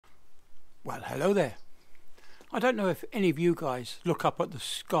Well, hello there. I don't know if any of you guys look up at the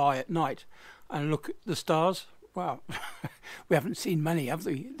sky at night and look at the stars. Well, we haven't seen many, have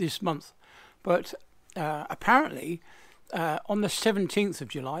we, this month? But apparently, on the 17th of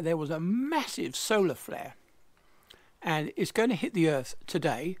July, there was a massive solar flare. And it's going to hit the Earth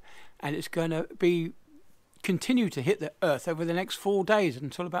today, and it's going to continue to hit the Earth over the next 4 days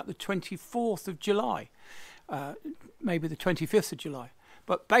until about the 24th of July, maybe the 25th of July.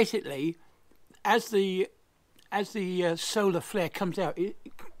 But basically, as the solar flare comes out, it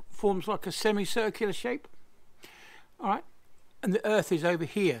forms like a semicircular shape. All right, and the Earth is over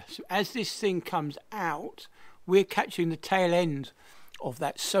here. So as this thing comes out, we're catching the tail end of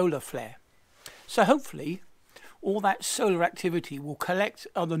that solar flare. So hopefully, all that solar activity will collect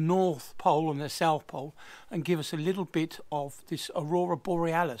on the North Pole and the South Pole and give us a little bit of this aurora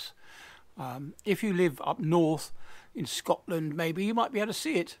borealis. If you live up north in Scotland, maybe you might be able to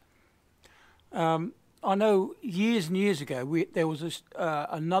see it. I know years and years ago there was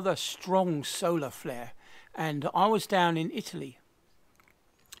another strong solar flare, and I was down in Italy,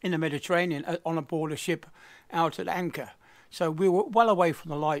 in the Mediterranean, on aboard a ship out at anchor. So we were well away from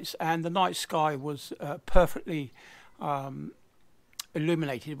the lights, and the night sky was perfectly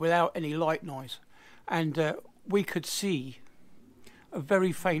illuminated without any light noise, and we could see a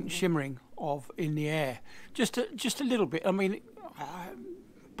very faint shimmering in the air, just a little bit. I mean.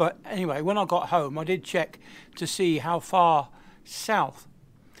 But anyway, when I got home, I did check to see how far south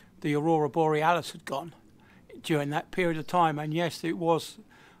the aurora borealis had gone during that period of time. And yes, it was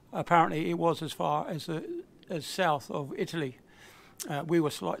as far as south of Italy. We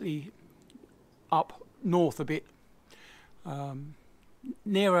were slightly up north a bit.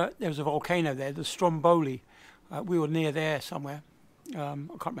 Nearer, there was a volcano there, the Stromboli. We were near there somewhere. I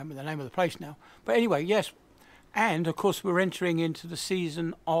can't remember the name of the place now. But anyway, yes. And, of course, we're entering into the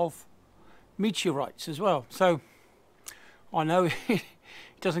season of meteorites as well. So, I know it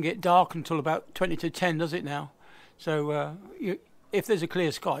doesn't get dark until about 20 to 10, does it now? So, if there's a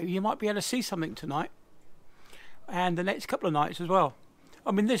clear sky, you might be able to see something tonight. And the next couple of nights as well.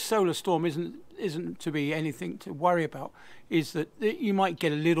 I mean, this solar storm isn't to be anything to worry about. Is that you might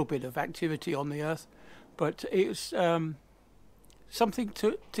get a little bit of activity on the Earth. But it's something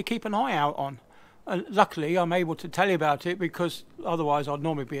to keep an eye out on. And luckily, I'm able to tell you about it because otherwise I'd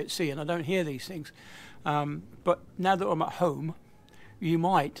normally be at sea and I don't hear these things. But now that I'm at home, you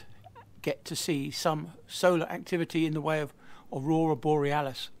might get to see some solar activity in the way of aurora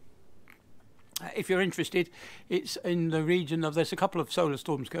borealis. If you're interested, it's in the region of, there's a couple of solar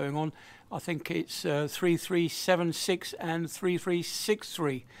storms going on. I think it's 3376 and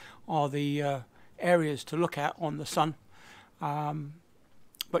 3363 are the areas to look at on the sun.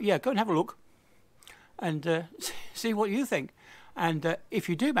 But yeah, go and have a look. And see what you think. And if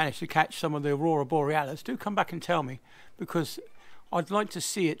you do manage to catch some of the aurora borealis, do come back and tell me, because I'd like to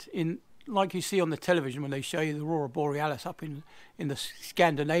see it like you see on the television when they show you the aurora borealis up in the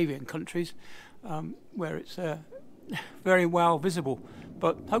Scandinavian countries, where it's very well visible.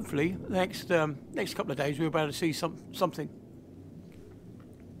 But hopefully, the next couple of days we'll be able to see something.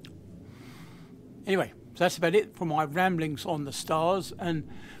 Anyway. So that's about it for my ramblings on the stars, and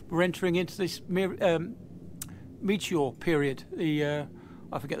we're entering into this Meteor period. I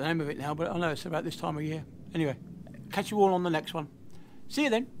forget the name of it now, but I know it's about this time of year. Anyway, catch you all on the next one. See you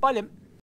then. Bye then.